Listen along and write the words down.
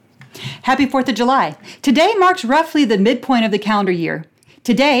Happy 4th of July. Today marks roughly the midpoint of the calendar year.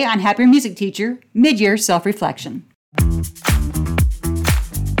 Today on Happier Music Teacher, Mid-Year Self-Reflection.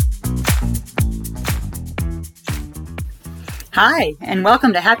 Hi, and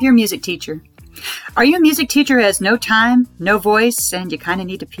welcome to Happier Music Teacher. Are you a music teacher who has no time, no voice, and you kind of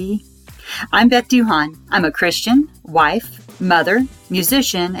need to pee? I'm Beth Duhan. I'm a Christian, wife, mother,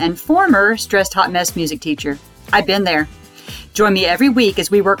 musician, and former stressed hot mess music teacher. I've been there. Join me every week as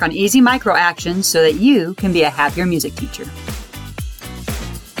we work on easy micro actions so that you can be a happier music teacher.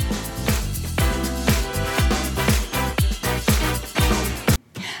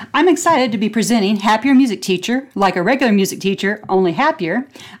 I'm excited to be presenting Happier Music Teacher, like a regular music teacher, only happier,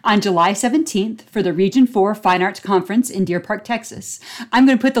 on July 17th for the Region 4 Fine Arts Conference in Deer Park, Texas. I'm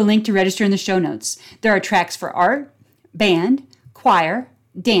going to put the link to register in the show notes. There are tracks for art, band, choir,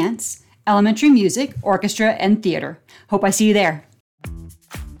 dance, elementary music, orchestra, and theater. Hope I see you there.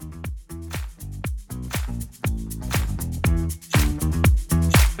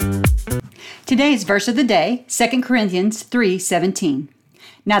 Today's verse of the day, 2 Corinthians 3:17.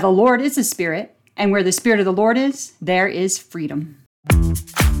 Now the Lord is the Spirit, and where the Spirit of the Lord is, there is freedom.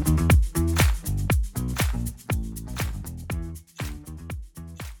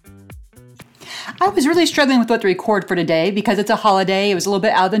 I was really struggling with what to record for today because it's a holiday. It was a little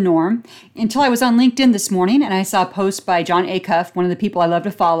bit out of the norm until I was on LinkedIn this morning and I saw a post by John Acuff, one of the people I love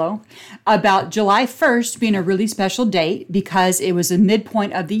to follow, about July 1st being a really special date because it was the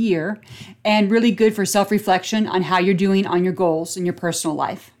midpoint of the year and really good for self-reflection on how you're doing on your goals in your personal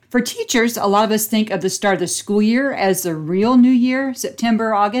life. For teachers, a lot of us think of the start of the school year as the real new year,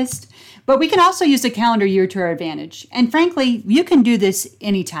 September, August, but we can also use the calendar year to our advantage. And frankly, you can do this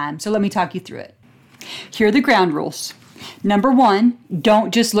anytime, so let me talk you through it. Here are the ground rules. Number 1,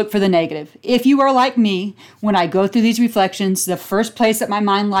 don't just look for the negative. If you are like me, when I go through these reflections, the first place that my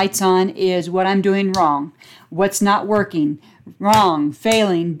mind lights on is what I'm doing wrong, what's not working, wrong,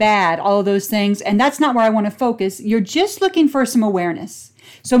 failing, bad, all of those things. And that's not where I want to focus. You're just looking for some awareness.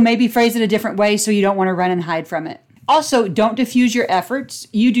 So maybe phrase it a different way so you don't want to run and hide from it. Also, don't diffuse your efforts.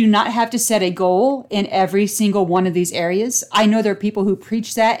 You do not have to set a goal in every single one of these areas. I know there are people who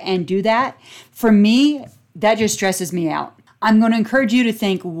preach that and do that. For me, that just stresses me out. I'm going to encourage you to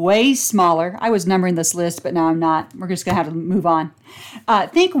think way smaller. I was numbering this list, but now I'm not. We're just going to have to move on.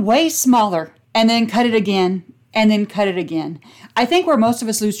 Think way smaller and then cut it again and then cut it again. I think where most of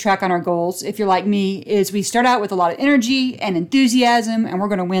us lose track on our goals, if you're like me, is we start out with a lot of energy and enthusiasm and we're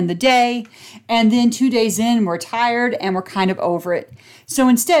going to win the day. And then 2 days in, we're tired and we're kind of over it. So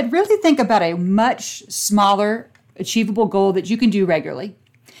instead, really think about a much smaller, achievable goal that you can do regularly.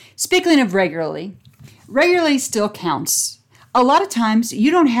 Speaking of regularly still counts. A lot of times you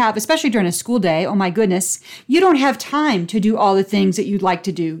don't have, especially during a school day, oh my goodness, you don't have time to do all the things that you'd like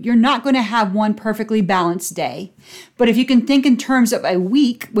to do. You're not going to have one perfectly balanced day. But if you can think in terms of a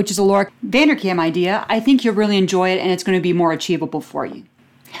week, which is a Laura Vanderkam idea, I think you'll really enjoy it and it's going to be more achievable for you.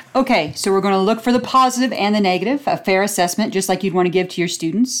 Okay, so we're going to look for the positive and the negative, a fair assessment just like you'd want to give to your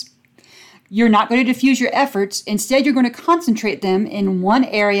students. You're not going to diffuse your efforts. Instead, you're going to concentrate them in one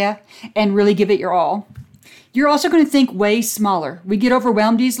area and really give it your all. You're also going to think way smaller. We get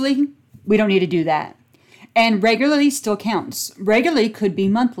overwhelmed easily. We don't need to do that. And regularly still counts. Regularly could be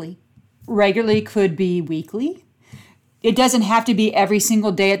monthly. Regularly could be weekly. It doesn't have to be every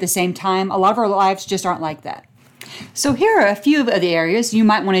single day at the same time. A lot of our lives just aren't like that. So here are a few of the areas you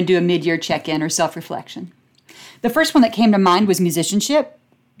might want to do a mid-year check-in or self-reflection. The first one that came to mind was musicianship.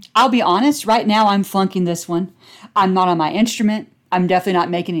 I'll be honest, right now I'm flunking this one. I'm not on my instrument. I'm definitely not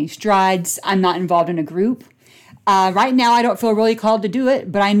making any strides. I'm not involved in a group. Right now, I don't feel really called to do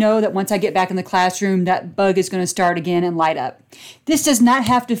it, but I know that once I get back in the classroom, that bug is going to start again and light up. This does not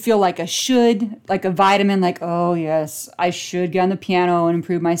have to feel like a should, like a vitamin, like, oh yes, I should get on the piano and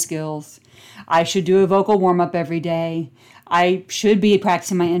improve my skills. I should do a vocal warm-up every day. I should be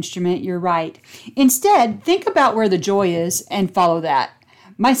practicing my instrument. You're right. Instead, think about where the joy is and follow that.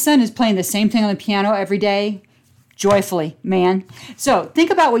 My son is playing the same thing on the piano every day. Joyfully, man. So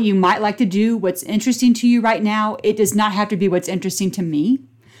think about what you might like to do, what's interesting to you right now. It does not have to be what's interesting to me.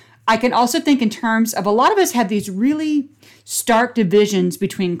 I can also think in terms of a lot of us have these really stark divisions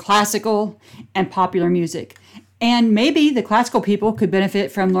between classical and popular music. And maybe the classical people could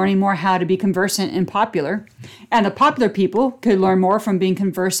benefit from learning more how to be conversant in popular. And the popular people could learn more from being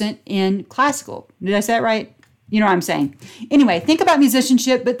conversant in classical. Did I say that right? You know what I'm saying. Anyway, think about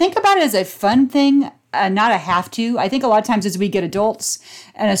musicianship, but think about it as a fun thing, not a have to. I think a lot of times as we get adults,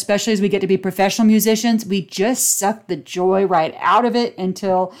 and especially as we get to be professional musicians, we just suck the joy right out of it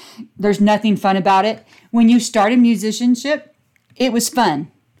until there's nothing fun about it. When you started musicianship, it was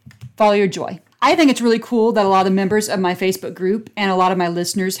fun. Follow your joy. I think it's really cool that a lot of the members of my Facebook group and a lot of my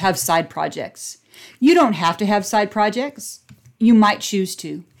listeners have side projects. You don't have to have side projects. You might choose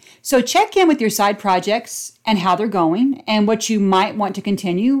to. So check in with your side projects and how they're going and what you might want to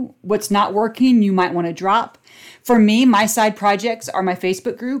continue. What's not working, you might want to drop. For me, my side projects are my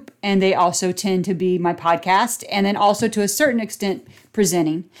Facebook group, and they also tend to be my podcast, and then also to a certain extent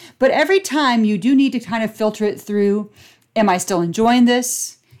presenting. But every time you do need to kind of filter it through, am I still enjoying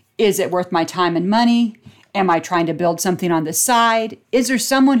this? Is it worth my time and money? Am I trying to build something on the side? Is there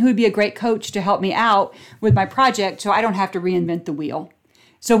someone who would be a great coach to help me out with my project so I don't have to reinvent the wheel?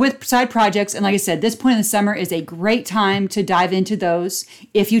 So with side projects, and like I said, this point in the summer is a great time to dive into those.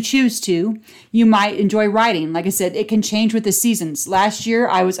 If you choose to, you might enjoy writing. Like I said, it can change with the seasons. Last year,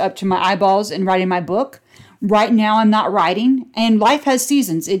 I was up to my eyeballs in writing my book. Right now, I'm not writing, and life has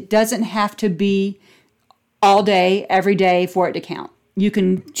seasons. It doesn't have to be all day, every day for it to count. You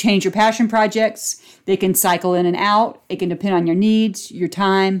can change your passion projects. They can cycle in and out. It can depend on your needs, your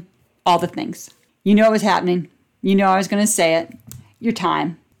time, all the things. You know what was happening. You know I was going to say it. Your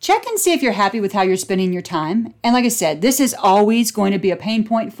time. Check and see if you're happy with how you're spending your time. And like I said, this is always going to be a pain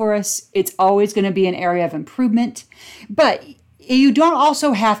point for us. It's always going to be an area of improvement. But you don't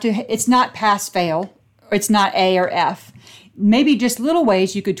also have to, it's not pass fail, or it's not A or F. Maybe just little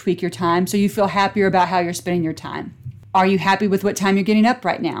ways you could tweak your time so you feel happier about how you're spending your time. Are you happy with what time you're getting up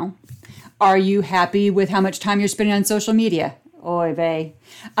right now? Are you happy with how much time you're spending on social media? Oy vey.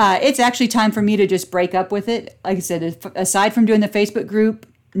 It's actually time for me to just break up with it. Like I said, aside from doing the Facebook group,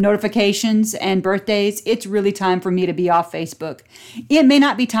 notifications, and birthdays, it's really time for me to be off Facebook. It may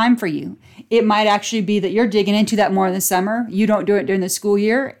not be time for you. It might actually be that you're digging into that more in the summer. You don't do it during the school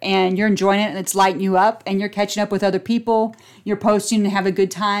year, and you're enjoying it, and it's lighting you up, and you're catching up with other people. You're posting and have a good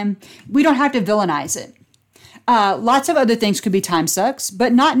time. We don't have to villainize it. Lots of other things could be time sucks,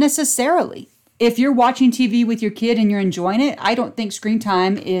 but not necessarily. If you're watching TV with your kid and you're enjoying it, I don't think screen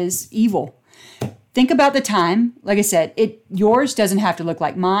time is evil. Think about the time. Like I said, yours doesn't have to look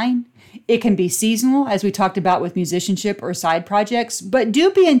like mine. It can be seasonal, as we talked about with musicianship or side projects, but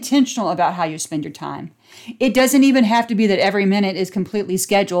do be intentional about how you spend your time. It doesn't even have to be that every minute is completely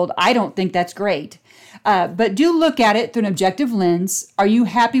scheduled. I don't think that's great. But do look at it through an objective lens. Are you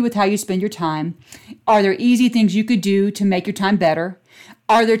happy with how you spend your time? Are there easy things you could do to make your time better?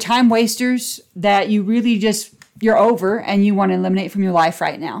 Are there time wasters that you really you're over and you want to eliminate from your life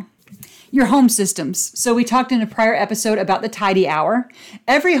right now? Your home systems. So we talked in a prior episode about the tidy hour.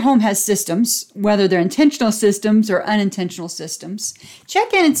 Every home has systems, whether they're intentional systems or unintentional systems.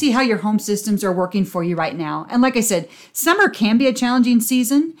 Check in and see how your home systems are working for you right now. And like I said, summer can be a challenging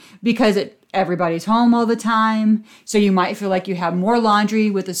season because everybody's home all the time. So you might feel like you have more laundry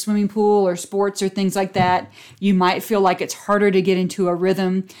with a swimming pool or sports or things like that. You might feel like it's harder to get into a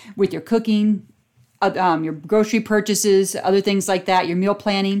rhythm with your cooking, your grocery purchases, other things like that, your meal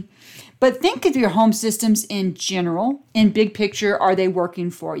planning. But think of your home systems in general. In big picture, are they working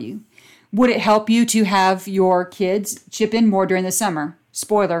for you? Would it help you to have your kids chip in more during the summer?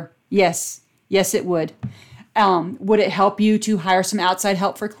 Spoiler, yes. Yes, it would. Would it help you to hire some outside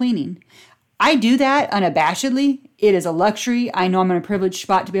help for cleaning? I do that unabashedly. It is a luxury. I know I'm in a privileged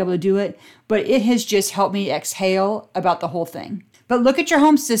spot to be able to do it, but it has just helped me exhale about the whole thing. But look at your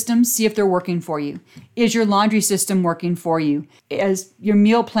home systems, see if they're working for you. Is your laundry system working for you? Is your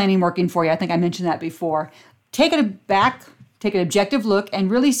meal planning working for you? I think I mentioned that before. Take it back, take an objective look,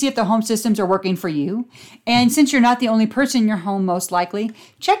 and really see if the home systems are working for you. And since you're not the only person in your home, most likely,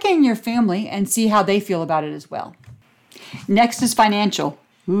 check in your family and see how they feel about it as well. Next is financial.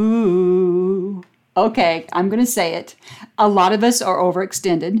 Ooh. Okay, I'm going to say it. A lot of us are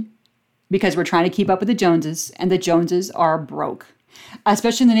overextended because we're trying to keep up with the Joneses, and the Joneses are broke.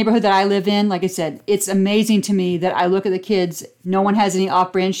 Especially in the neighborhood that I live in. Like I said, it's amazing to me that I look at the kids. No one has any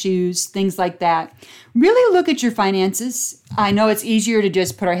off-brand shoes, things like that. Really look at your finances. I know it's easier to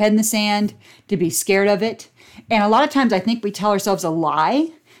just put our head in the sand, to be scared of it. And a lot of times I think we tell ourselves a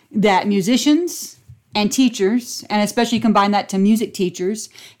lie that musicians and teachers, and especially combine that to music teachers,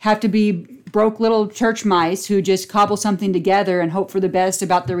 have to be broke little church mice who just cobble something together and hope for the best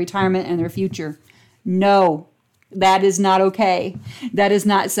about their retirement and their future. No. That is not okay. That is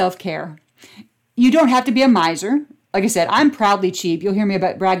not self-care. You don't have to be a miser. Like I said, I'm proudly cheap. You'll hear me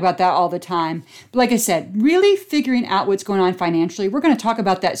brag about that all the time. But like I said, really figuring out what's going on financially. We're going to talk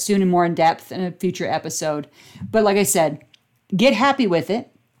about that soon and more in depth in a future episode. But like I said, get happy with it.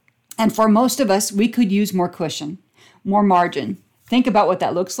 And for most of us, we could use more cushion, more margin. Think about what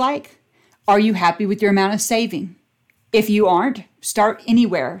that looks like. Are you happy with your amount of saving? If you aren't, start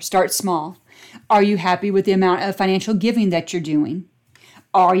anywhere. Start small. Are you happy with the amount of financial giving that you're doing?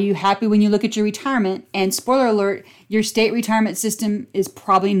 Are you happy when you look at your retirement? And spoiler alert, your state retirement system is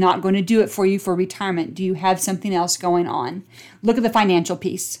probably not going to do it for you for retirement. Do you have something else going on? Look at the financial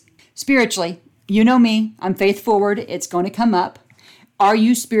piece. Spiritually, you know me, I'm faith forward. It's going to come up. Are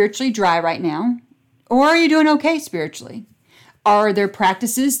you spiritually dry right now? Or are you doing okay spiritually? Are there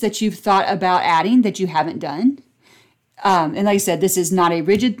practices that you've thought about adding that you haven't done? And like I said, this is not a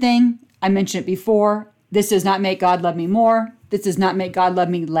rigid thing. I mentioned it before. This does not make God love me more. This does not make God love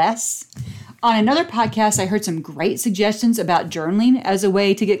me less. On another podcast, I heard some great suggestions about journaling as a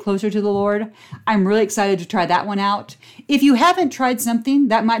way to get closer to the Lord. I'm really excited to try that one out. If you haven't tried something,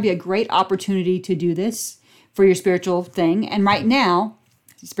 that might be a great opportunity to do this for your spiritual thing. And right now,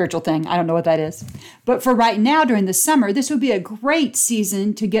 spiritual thing, I don't know what that is. But for right now, during the summer, this would be a great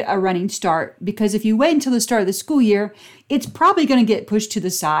season to get a running start. Because if you wait until the start of the school year, it's probably going to get pushed to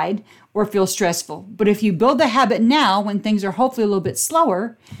the side or feel stressful. But if you build the habit now, when things are hopefully a little bit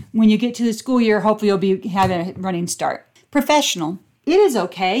slower, when you get to the school year, hopefully you'll be having a running start. Professional. It is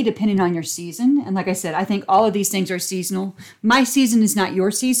okay depending on your season. And like I said, I think all of these things are seasonal. My season is not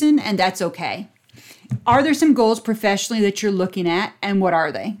your season, and that's okay. Are there some goals professionally that you're looking at, and what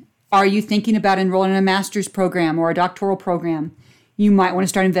are they? Are you thinking about enrolling in a master's program or a doctoral program? You might want to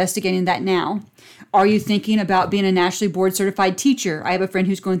start investigating that now. Are you thinking about being a nationally board certified teacher? I have a friend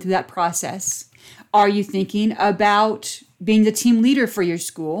who's going through that process. Are you thinking about being the team leader for your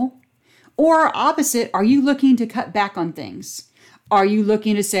school? Or opposite, are you looking to cut back on things? Are you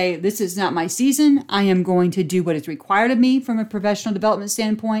looking to say, this is not my season, I am going to do what is required of me from a professional development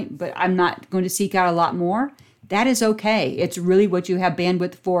standpoint, but I'm not going to seek out a lot more? That is okay. It's really what you have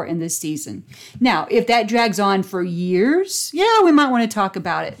bandwidth for in this season. Now, if that drags on for years, yeah, we might want to talk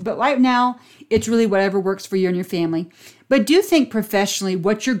about it. But right now, it's really whatever works for you and your family. But do think professionally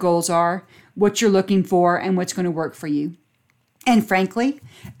what your goals are, what you're looking for, and what's going to work for you. And frankly,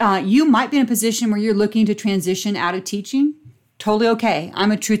 you might be in a position where you're looking to transition out of teaching. Totally okay.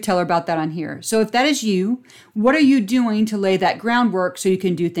 I'm a truth teller about that on here. So if that is you, what are you doing to lay that groundwork so you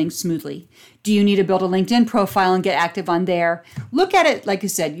can do things smoothly? Do you need to build a LinkedIn profile and get active on there? Look at it, like I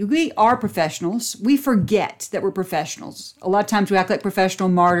said, we are professionals. We forget that we're professionals. A lot of times we act like professional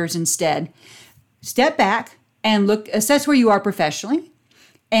martyrs instead. Step back and assess where you are professionally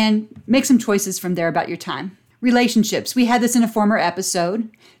and make some choices from there about your time. Relationships. We had this in a former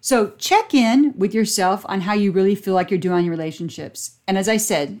episode. So check in with yourself on how you really feel like you're doing on your relationships. And as I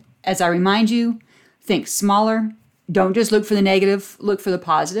said, as I remind you, think smaller. Don't just look for the negative, look for the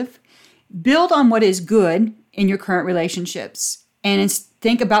positive. Build on what is good in your current relationships and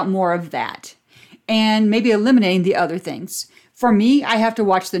think about more of that and maybe eliminating the other things. For me, I have to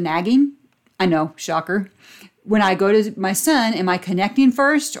watch the nagging. I know, shocker. When I go to my son, am I connecting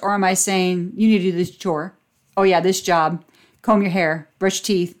first or am I saying, you need to do this chore? Oh yeah, this job, comb your hair, brush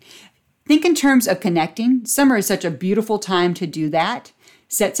teeth. Think in terms of connecting. Summer is such a beautiful time to do that.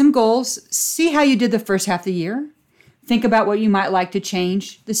 Set some goals. See how you did the first half of the year. Think about what you might like to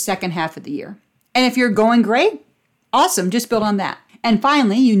change the second half of the year. And if you're going great, awesome, just build on that. And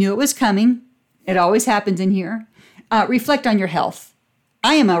finally, you knew it was coming. It always happens in here. Reflect on your health.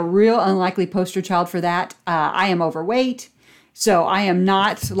 I am a real unlikely poster child for that. I am overweight, so I am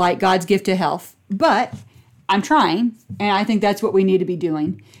not like God's gift to health. But I'm trying, and I think that's what we need to be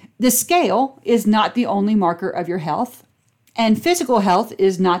doing. The scale is not the only marker of your health, and physical health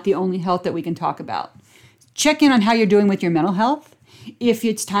is not the only health that we can talk about. Check in on how you're doing with your mental health. If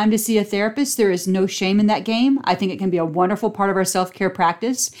it's time to see a therapist, there is no shame in that game. I think it can be a wonderful part of our self-care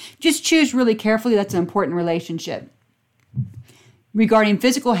practice. Just choose really carefully. That's an important relationship. Regarding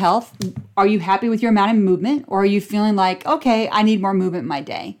physical health, are you happy with your amount of movement, or are you feeling like, okay, I need more movement in my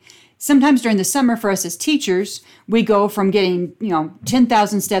day? Sometimes during the summer for us as teachers, we go from getting,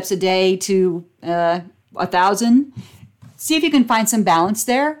 10,000 steps a day to 1,000. See if you can find some balance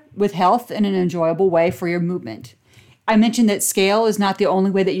there with health in an enjoyable way for your movement. I mentioned that scale is not the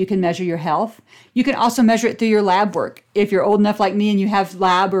only way that you can measure your health. You can also measure it through your lab work. If you're old enough like me and you have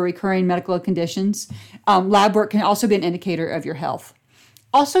lab or recurring medical conditions, lab work can also be an indicator of your health.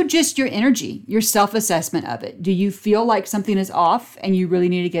 Also, just your energy, your self-assessment of it. Do you feel like something is off and you really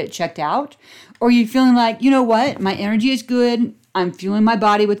need to get it checked out? Or are you feeling like, you know what, my energy is good, I'm fueling my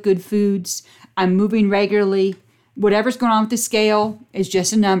body with good foods, I'm moving regularly, whatever's going on with the scale is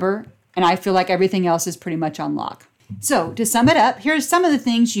just a number, and I feel like everything else is pretty much on lock. So, to sum it up, here's some of the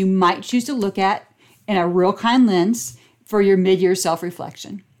things you might choose to look at in a real kind lens for your mid-year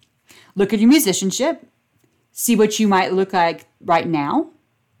self-reflection. Look at your musicianship. See what you might look like right now.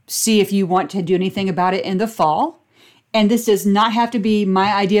 See if you want to do anything about it in the fall. And this does not have to be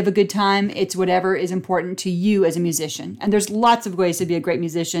my idea of a good time. It's whatever is important to you as a musician. And there's lots of ways to be a great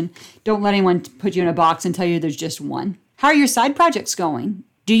musician. Don't let anyone put you in a box and tell you there's just one. How are your side projects going?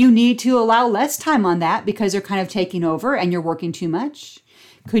 Do you need to allow less time on that because they're kind of taking over and you're working too much?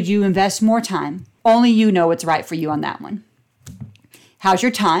 Could you invest more time? Only you know what's right for you on that one. How's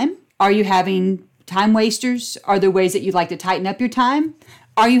your time? Are you having time wasters? Are there ways that you'd like to tighten up your time?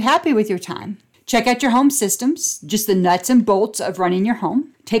 Are you happy with your time? Check out your home systems, just the nuts and bolts of running your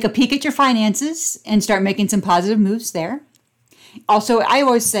home. Take a peek at your finances and start making some positive moves there. Also, I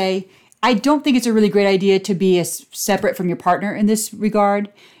always say, I don't think it's a really great idea to be separate from your partner in this regard.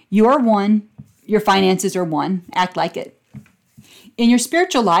 You are one. Your finances are one. Act like it. In your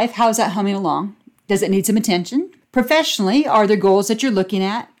spiritual life, how's that humming along? Does it need some attention? Professionally, are there goals that you're looking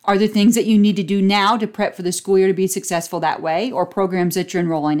at? Are there things that you need to do now to prep for the school year to be successful that way, or programs that you're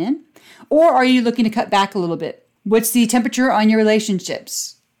enrolling in? Or are you looking to cut back a little bit? What's the temperature on your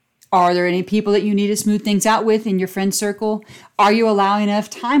relationships? Are there any people that you need to smooth things out with in your friend circle? Are you allowing enough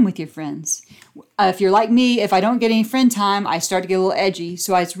time with your friends? If you're like me, if I don't get any friend time, I start to get a little edgy.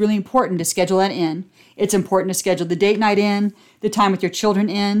 So it's really important to schedule that in. It's important to schedule the date night in, the time with your children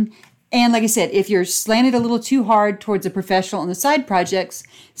in. And like I said, if you're slanted a little too hard towards the professional and the side projects,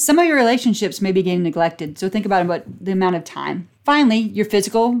 some of your relationships may be getting neglected. So think about the amount of time. Finally, your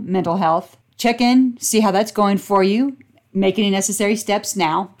physical, mental health. Check in, see how that's going for you. Make any necessary steps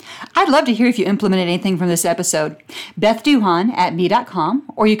now. I'd love to hear if you implemented anything from this episode.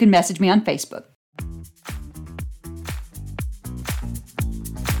 BethDuhan@me.com, or you can message me on Facebook.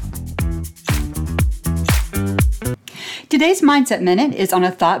 Today's Mindset Minute is on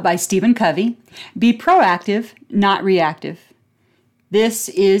a thought by Stephen Covey. Be proactive, not reactive. This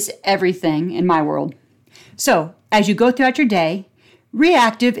is everything in my world. So, as you go throughout your day,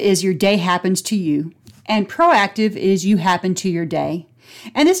 reactive is your day happens to you, and proactive is you happen to your day.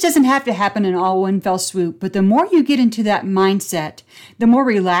 And this doesn't have to happen in all one fell swoop, but the more you get into that mindset, the more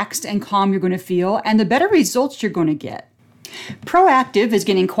relaxed and calm you're going to feel, and the better results you're going to get. Proactive is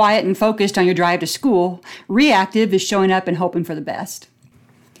getting quiet and focused on your drive to school. Reactive is showing up and hoping for the best.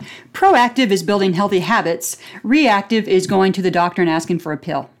 Proactive is building healthy habits. Reactive is going to the doctor and asking for a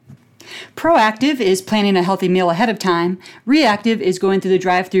pill. Proactive is planning a healthy meal ahead of time. Reactive is going through the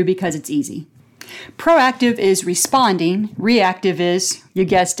drive-thru because it's easy. Proactive is responding. Reactive is, you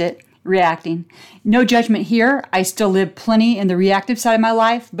guessed it, reacting. No judgment here. I still live plenty in the reactive side of my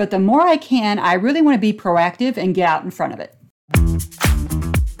life, but the more I can, I really want to be proactive and get out in front of it.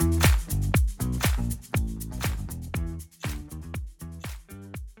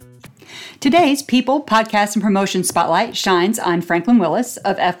 Today's People, Podcast, and Promotion Spotlight shines on Franklin Willis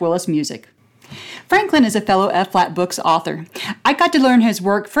of F. Willis Music. Franklin is a fellow F-Flat Books author. I got to learn his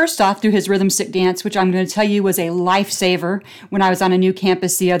work first off through his rhythm stick dance, which I'm going to tell you was a lifesaver when I was on a new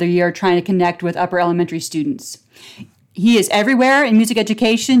campus the other year trying to connect with upper elementary students. He is everywhere in music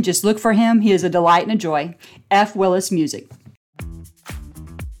education. Just look for him. He is a delight and a joy. F. Willis Music.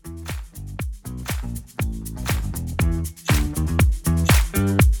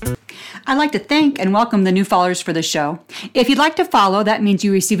 I'd like to thank and welcome the new followers for the show. If you'd like to follow, that means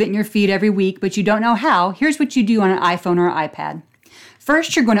you receive it in your feed every week, but you don't know how. Here's what you do on an iPhone or iPad.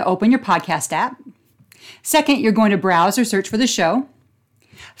 First, you're going to open your podcast app. Second, you're going to browse or search for the show.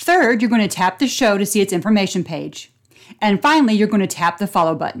 Third, you're going to tap the show to see its information page. And finally, you're going to tap the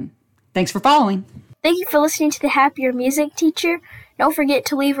follow button. Thanks for following. Thank you for listening to the Happier Music Teacher. Don't forget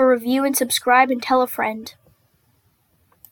to leave a review and subscribe and tell a friend.